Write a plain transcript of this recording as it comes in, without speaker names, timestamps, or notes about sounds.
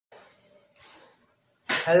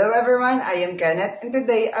Hello everyone, I am Kenneth and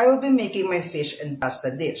today I will be making my fish and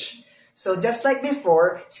pasta dish. So just like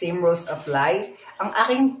before, same rules apply. Ang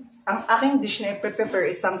aking dish na i-prepare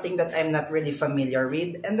is something that I'm not really familiar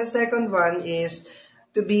with. And the second one is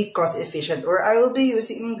to be cost efficient, or I will be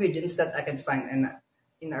using ingredients that I can find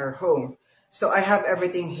in our home. So I have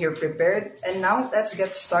everything here prepared and now let's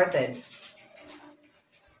get started.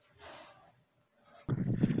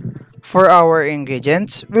 For our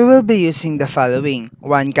ingredients, we will be using the following: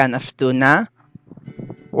 1 can of tuna,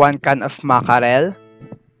 1 can of mackerel,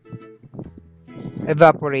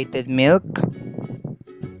 evaporated milk,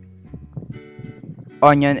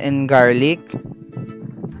 onion and garlic,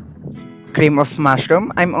 cream of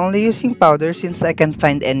mushroom. I'm only using powder since I can't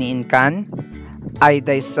find any in can,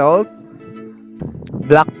 iodized salt,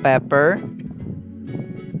 black pepper,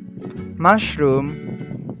 mushroom,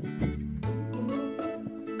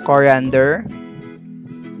 coriander,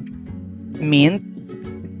 mint,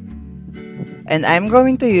 and I'm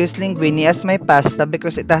going to use linguine as my pasta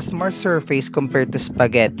because it has more surface compared to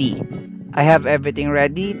spaghetti. I have everything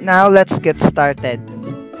ready. Now let's get started.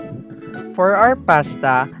 For our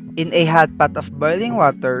pasta, in a hot pot of boiling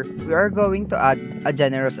water, we are going to add a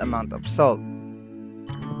generous amount of salt.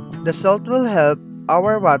 The salt will help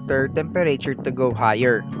our water temperature to go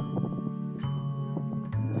higher.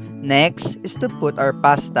 Next is to put our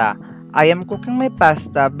pasta. I am cooking my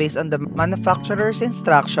pasta based on the manufacturer's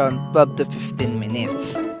instruction 12 to 15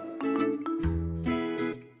 minutes.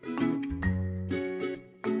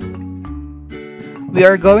 We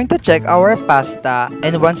are going to check our pasta,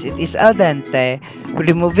 and once it is al dente,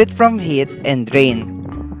 remove it from heat and drain.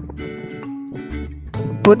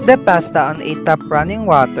 Put the pasta on a top running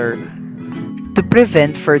water to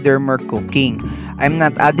prevent furthermore cooking. I'm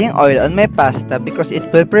not adding oil on my pasta because it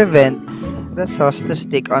will prevent the sauce to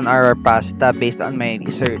stick on our pasta based on my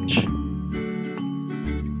research.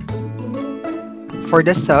 For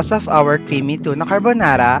the sauce of our creamy tuna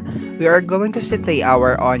carbonara, we are going to saute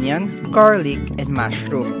our onion, garlic, and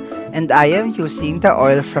mushroom. And I am using the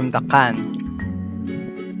oil from the can.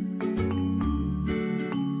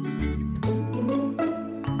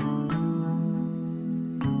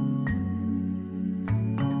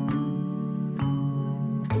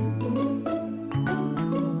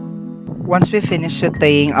 Once we finish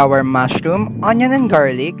sauteing our mushroom, onion, and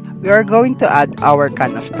garlic, we are going to add our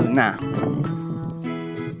can of tuna.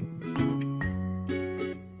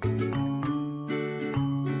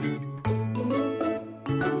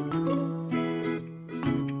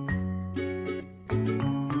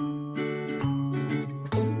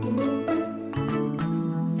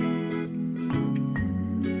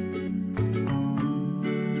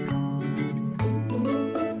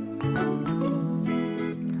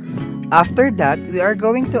 After that, we are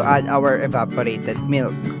going to add our evaporated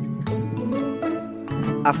milk.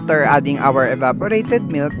 After adding our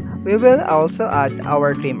evaporated milk, we will also add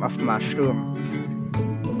our cream of mushroom.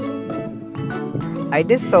 I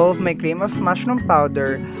dissolve my cream of mushroom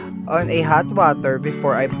powder on a hot water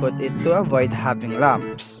before I put it to avoid having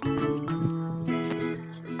lumps.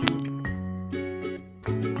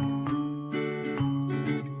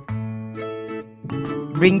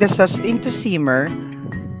 Bring the sauce into simmer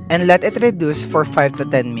and let it reduce for 5 to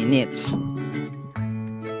 10 minutes.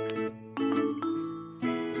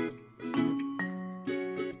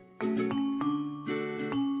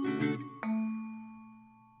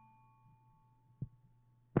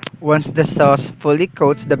 Once the sauce fully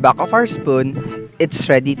coats the back of our spoon, it's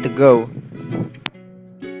ready to go.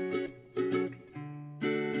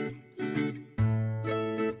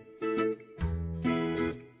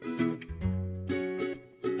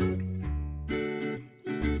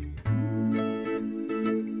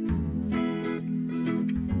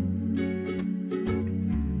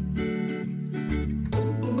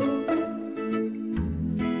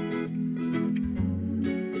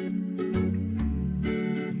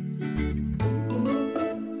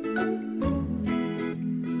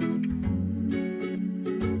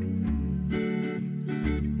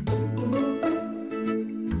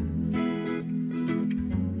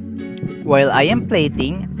 While I am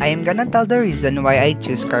plating, I am gonna tell the reason why I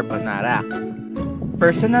choose carbonara.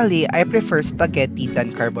 Personally, I prefer spaghetti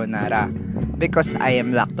than carbonara because I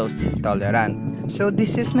am lactose intolerant. So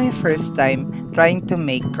this is my first time trying to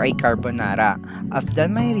make a carbonara. I've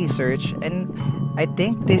done my research and I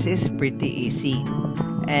think this is pretty easy.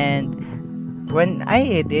 And when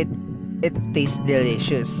I eat it, it tastes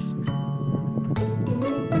delicious.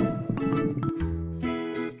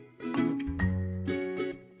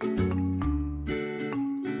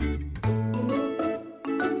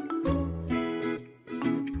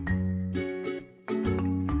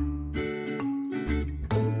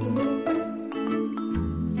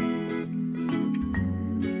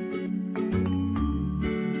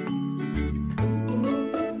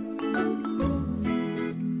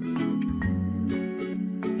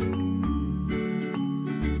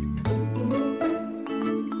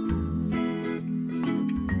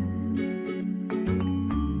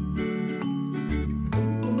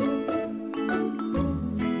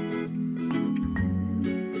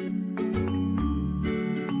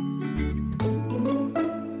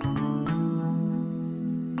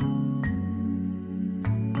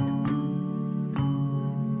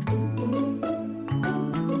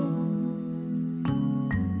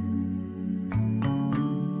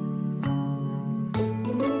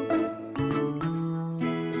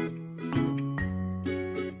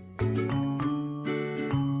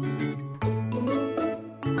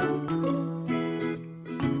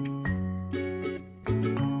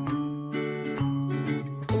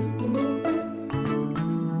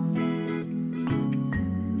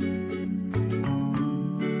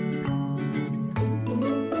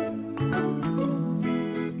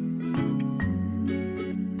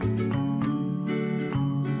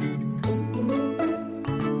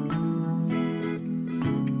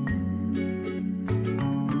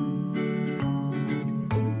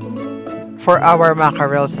 For our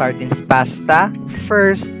mackerel sardines pasta,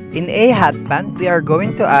 first, in a hot pan, we are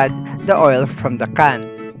going to add the oil from the can.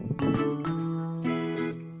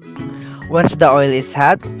 Once the oil is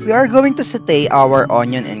hot, we are going to saute our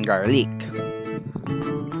onion and garlic.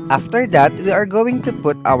 After that, we are going to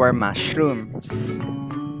put our mushrooms.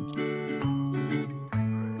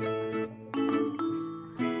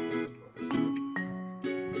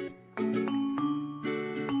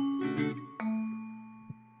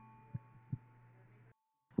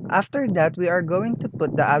 After that, we are going to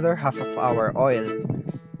put the other half of our oil.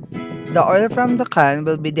 The oil from the can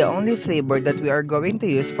will be the only flavor that we are going to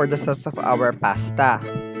use for the sauce of our pasta.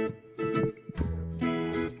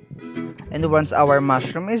 And once our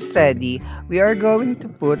mushroom is ready, we are going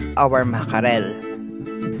to put our mackerel.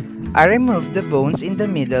 I remove the bones in the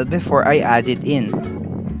middle before I add it in.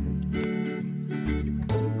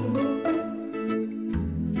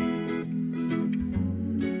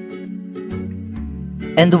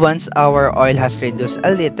 And once our oil has reduced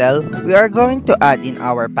a little, we are going to add in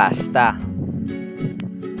our pasta.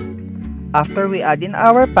 After we add in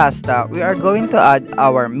our pasta, we are going to add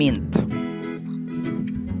our mint.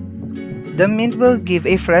 The mint will give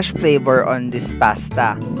a fresh flavor on this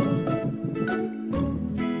pasta.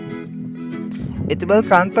 It will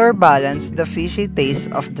counterbalance the fishy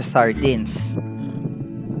taste of the sardines.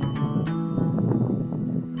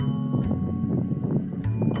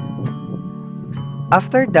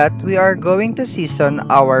 After that, we are going to season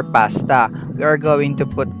our pasta. We are going to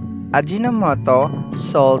put Ajinomoto,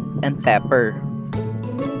 salt, and pepper.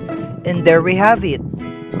 And there we have it,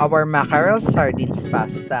 our mackerel sardines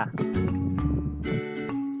pasta.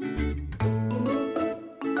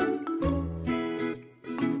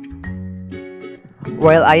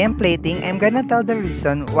 While I am plating, I'm gonna tell the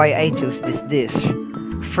reason why I chose this dish.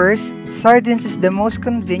 First, sardines is the most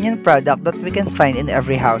convenient product that we can find in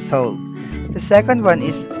every household. The second one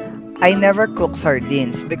is, I never cook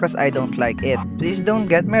sardines because I don't like it. Please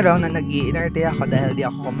don't get me wrong na nag-i-inerte ako dahil di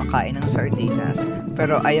ako kumakain ng sardinas.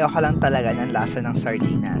 Pero ayoko lang talaga ng lasa ng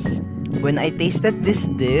sardinas. When I tasted this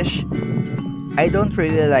dish, I don't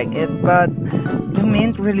really like it, but the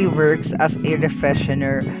mint really works as a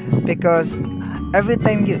refreshener because every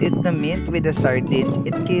time you eat the mint with the sardines,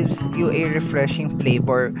 it gives you a refreshing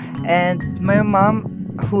flavor. And my mom,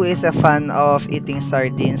 who is a fan of eating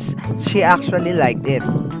sardines, she actually liked it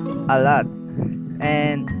a lot.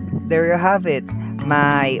 And there you have it,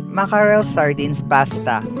 my mackerel sardines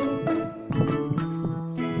pasta.